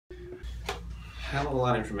hell of a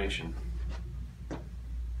lot of information.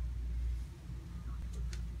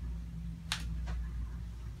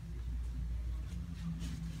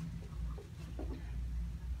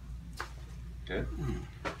 Good.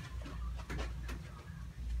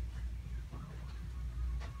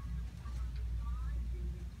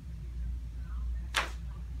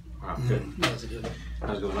 Wow, good. That was a good one. That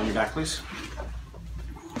was good. On your back, please.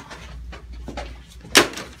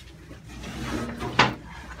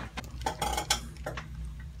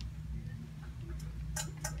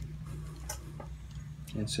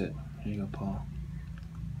 That's it. Here you go, Paul.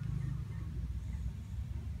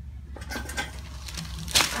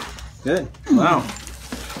 Good. Wow.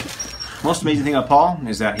 Most amazing thing about Paul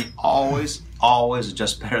is that he always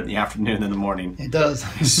adjusts better in the afternoon than the morning. It does.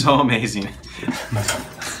 It's so amazing.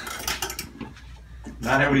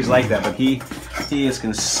 Not everybody's like that, but he is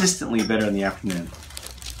consistently better in the afternoon.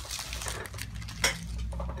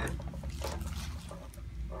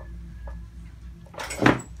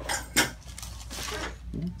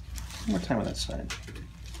 One more time on that side.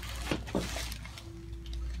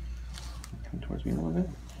 Come towards me a little bit.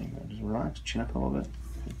 There you go. Just relax, chin up a little bit.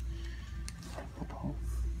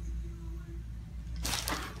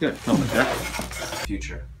 Good. A little bit there.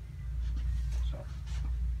 Future. So,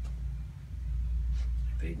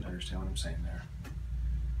 if they understand what I'm saying there.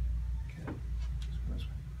 Good. This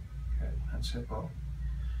way. Good. That's it, Paul.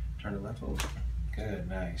 Turn to left a little bit. Good.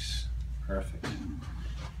 Nice. Perfect.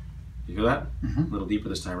 You feel that? Mm-hmm. A little deeper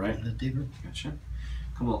this time, right? A little deeper. Gotcha.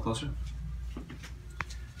 Come a little closer.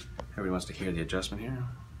 Everybody wants to hear the adjustment here.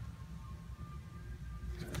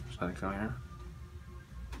 Good. Just let it go here.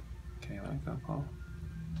 Okay, let it go, Paul.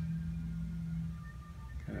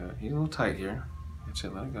 Good. He's a little tight here. That's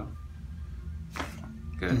it, let it go.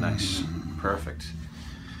 Good, nice. Perfect.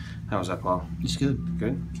 How was that, Paul? It's good.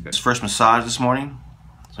 Good? His first massage this morning,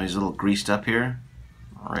 so he's a little greased up here.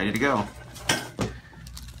 Ready to go.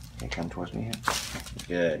 Okay, come towards me here.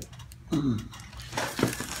 Good.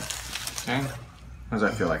 Okay. How does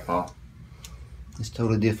that feel like, Paul? It's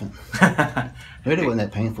totally different. Really wasn't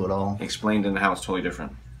that painful at all. Explain to how it's totally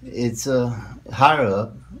different. It's higher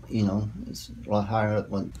up, you know, it's a lot higher up.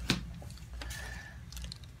 When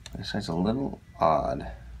This side's a little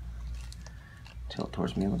odd. Tilt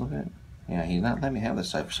towards me a little bit. Yeah, he's not letting me have this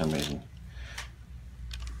side for some reason.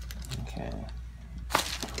 Okay.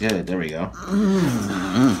 Good, there we go.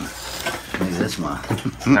 Maybe that's mine.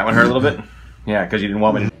 That one hurt a little bit? Yeah, because you didn't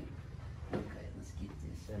want me to. Okay, let's get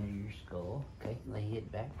this under your skull. Okay, lay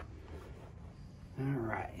it back. All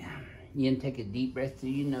right. You can take a deep breath through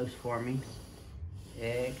your nose for me.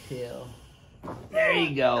 Exhale. There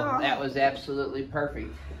you go. That was absolutely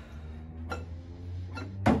perfect.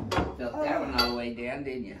 Felt that one all the way down,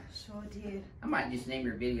 didn't you? Sure did. I might just name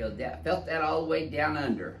your video that. Felt that all the way down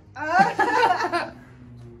under.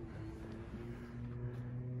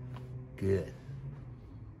 Good.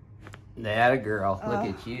 That a girl. Look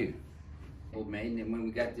at you. Old maiden, and when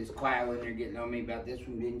we got this quiet one, they're getting on me about this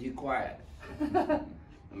one being too quiet.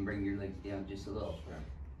 And bring your legs down just a little.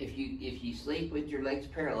 If you sleep with your legs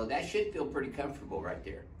parallel, that should feel pretty comfortable right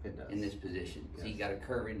there. It does. In this position. Yes. So you got a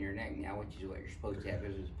curve in your neck now, which is what you're supposed to have,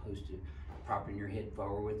 as opposed to propping your head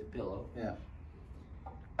forward with the pillow. Yeah.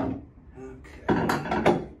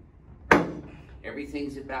 Okay.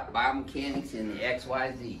 Everything's about biomechanics and the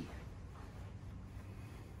XYZ.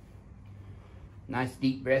 Nice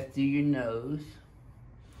deep breath through your nose.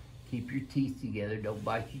 Keep your teeth together. Don't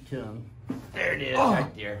bite your tongue. There it is,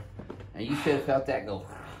 right there. And you should have felt that go.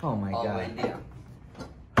 Oh my all God. the way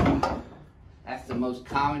down. That's the most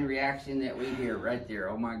common reaction that we hear right there.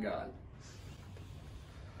 Oh my God.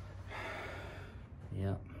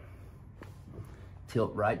 Yep.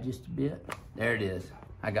 Tilt right just a bit. There it is.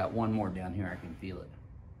 I got one more down here. I can feel it.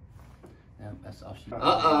 Yep, that's all she.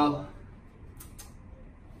 Uh-oh.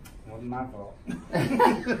 Wasn't my fault.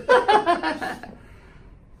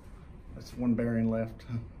 That's one bearing left.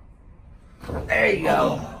 There you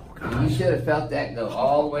go. You should have felt that go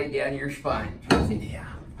all the way down your spine. Yeah.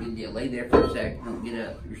 Good deal. Lay there for a sec. Don't get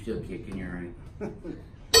up. You're still kicking. You're right.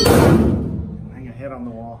 Hang a head on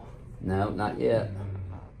the wall. No, not yet.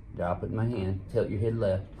 Drop it in my hand. Tilt your head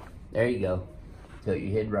left. There you go. Tilt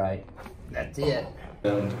your head right. That's it.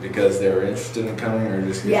 Because they were interested in coming, or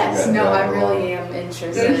just Yes, no, I really am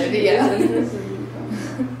interested. Yeah.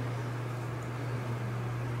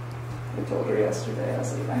 I told her yesterday, I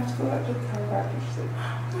was like, I have to go out to the chiropractor. She's like,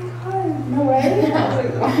 oh my God, no way. I was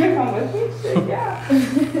like, want to come with me? She's like, yeah. I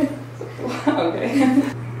was like, wow, okay.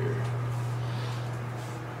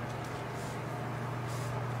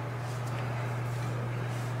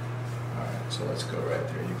 Alright, so let's go right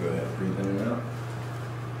there. You go ahead, breathe in and out.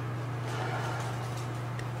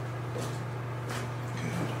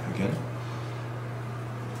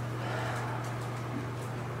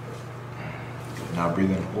 Now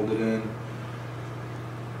breathe in, hold it in.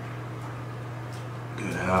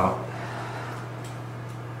 Good, out.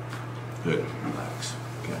 Good, relax.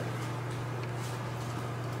 Okay.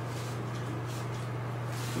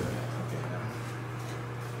 Good, okay now.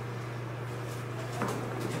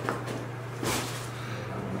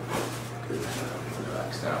 Good,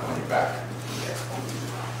 relax down on your back. Okay.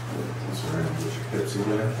 So we're gonna push your hips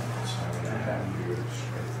again. So I'm gonna have you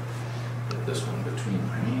put this one between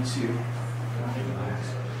my knees here. Relax.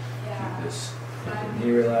 Keep this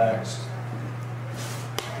knee relaxed.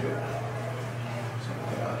 Good. Same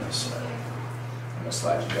thing on this side. I'm gonna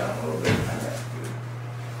slide you down a little bit. Good.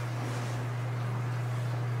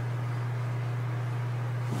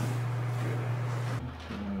 Good.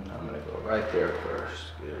 I'm gonna go right there first.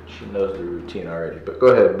 Good. She knows the routine already. But go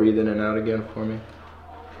ahead, breathe in and out again for me.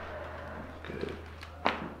 Good.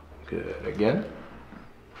 Good. Again.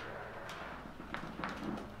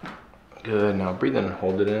 Good. Now breathe in and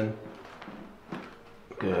hold it in.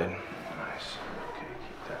 Good. Nice. Okay,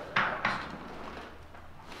 keep that relaxed.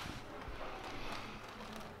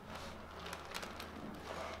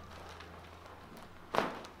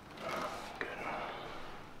 Good.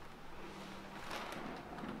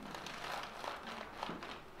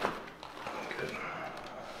 Good.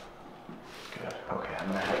 Good. Okay, I'm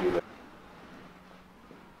gonna have you. Good.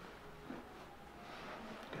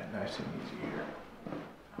 Nice and easy here.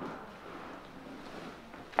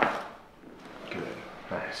 Good.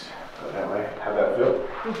 Nice. Go that way. How'd that feel?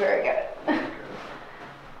 Very good.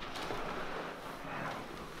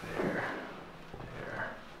 There. There.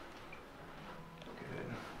 Good.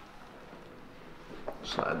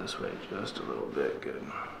 Slide this way just a little bit. Good.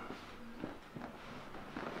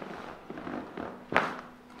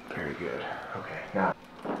 Very good. Okay, now.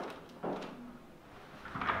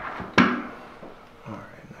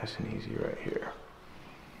 Alright, nice and easy right here.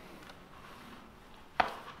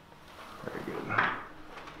 Very good.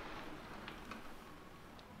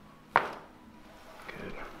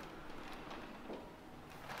 Good.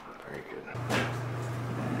 Very good.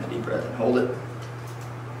 And a deep breath and hold it.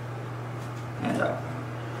 And out.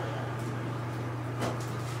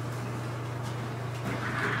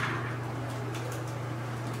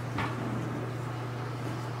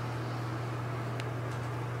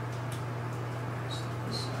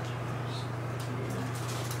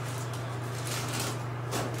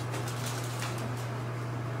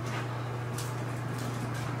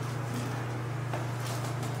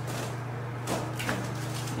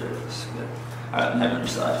 There it is. Good. Alright, and head on your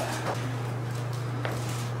side.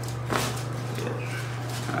 Good.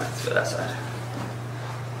 Alright, let's go that side.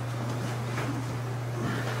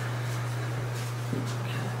 Good.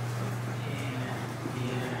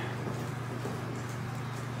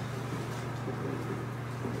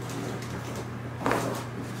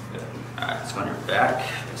 Alright, let's go on your back.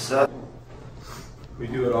 This up. We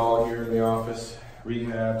do it all here in the office.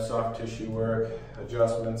 Rehab, soft tissue work,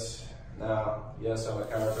 adjustments. Now, yes, I'm a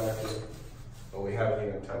chiropractor, but we haven't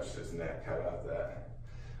even touched his neck. How about that?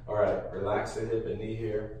 All right, relax the hip and knee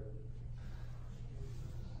here.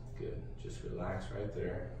 Good, just relax right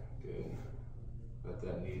there. Good. Let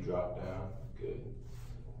that knee drop down. Good,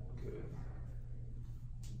 good.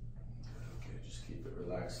 Okay, just keep it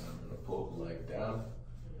relaxed. I'm gonna pull the leg down.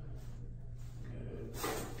 Good,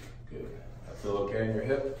 good. I feel okay in your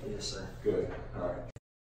hip? Yes, sir. Good, all right.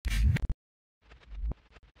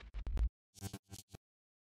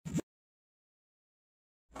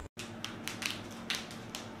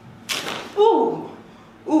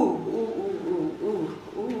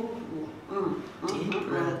 Deep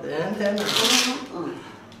breath in and out.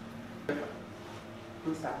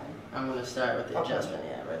 I'm sorry. I'm going to start with the adjustment,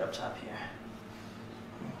 yeah, right up top here.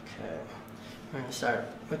 Okay. We're going to start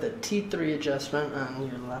with a T3 adjustment on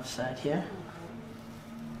your left side here.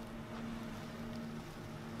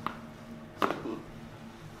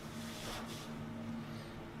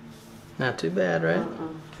 Not too bad, right?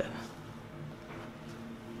 Good.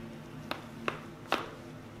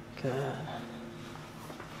 Good.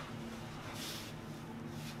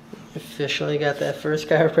 Officially got that first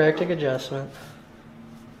chiropractic adjustment.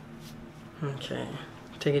 Okay.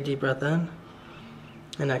 Take a deep breath in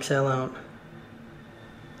and exhale out.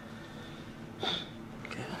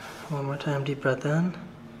 Good. One more time, deep breath in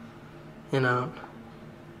and out.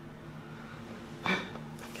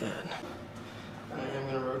 Good. I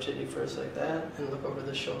am going to rotate you first like that and look over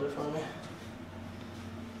the shoulder for me.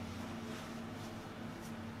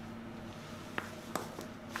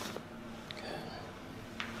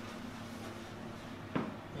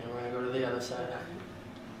 The other side.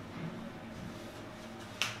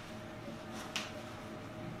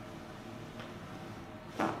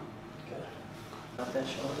 Good.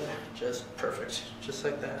 Just perfect, just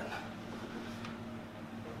like that.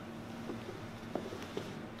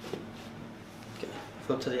 Okay,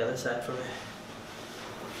 flip to the other side for me.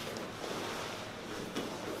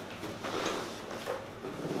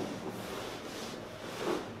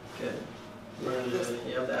 Good. We're gonna do,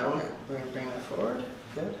 you have that one. We're gonna bring that forward.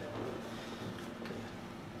 Good.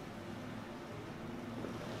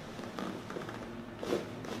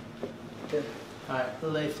 Good. Alright,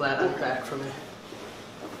 lay flat on your back for me.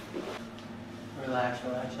 Relax,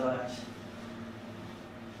 relax, relax.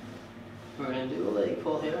 We're going to do a leg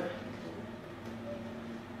pull here.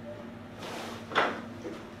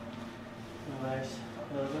 Relax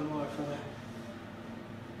a little bit more for me.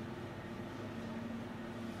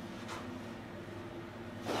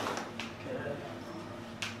 Good.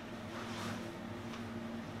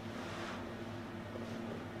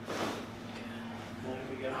 There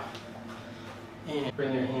we go. And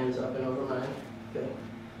bring your hands up and over mine. Good.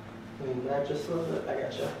 Lean back just a little bit. I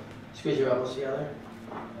gotcha. Squeeze your elbows together.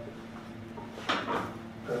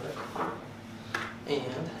 Perfect.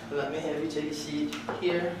 And let me have you take a seat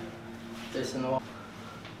here, facing the wall.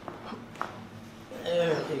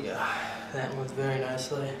 There you go. That moved very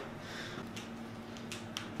nicely.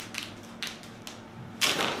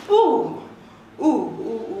 Ooh! Ooh,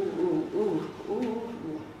 ooh, ooh, ooh,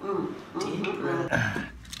 ooh, ooh, deep breath.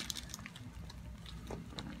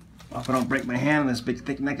 Hope I don't break my hand on this big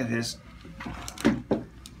thick neck of his.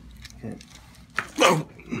 Okay.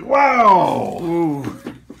 Wow! Ooh.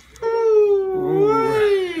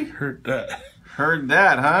 Ooh. Hurt that. Heard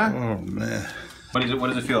that, huh? Oh man. What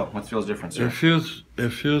does it feel? What feels different, sir?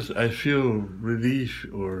 I feel relief,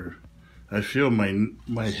 or I feel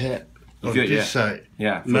my head on this side.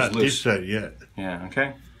 Yeah. Not loose. this side yet. Yeah,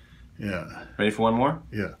 okay. Yeah. Ready for one more?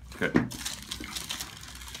 Yeah. Good.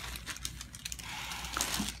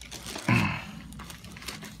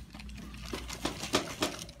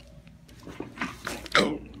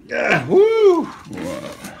 Yeah. Woo! Wow.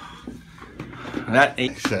 That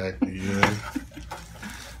ain't Exactly. Yeah.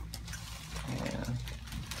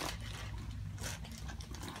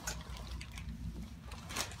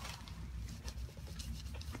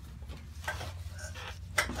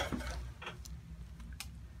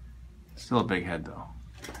 Still a big head though.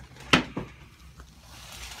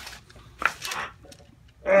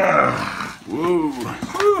 Woo.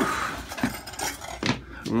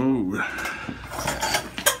 Woo.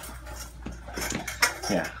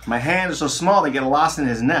 Yeah, my hands are so small they get lost in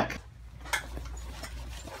his neck.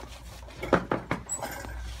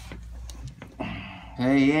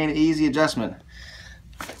 Hey, ain't an easy adjustment.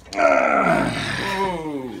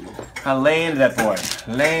 I lay into that boy,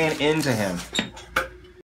 laying into him.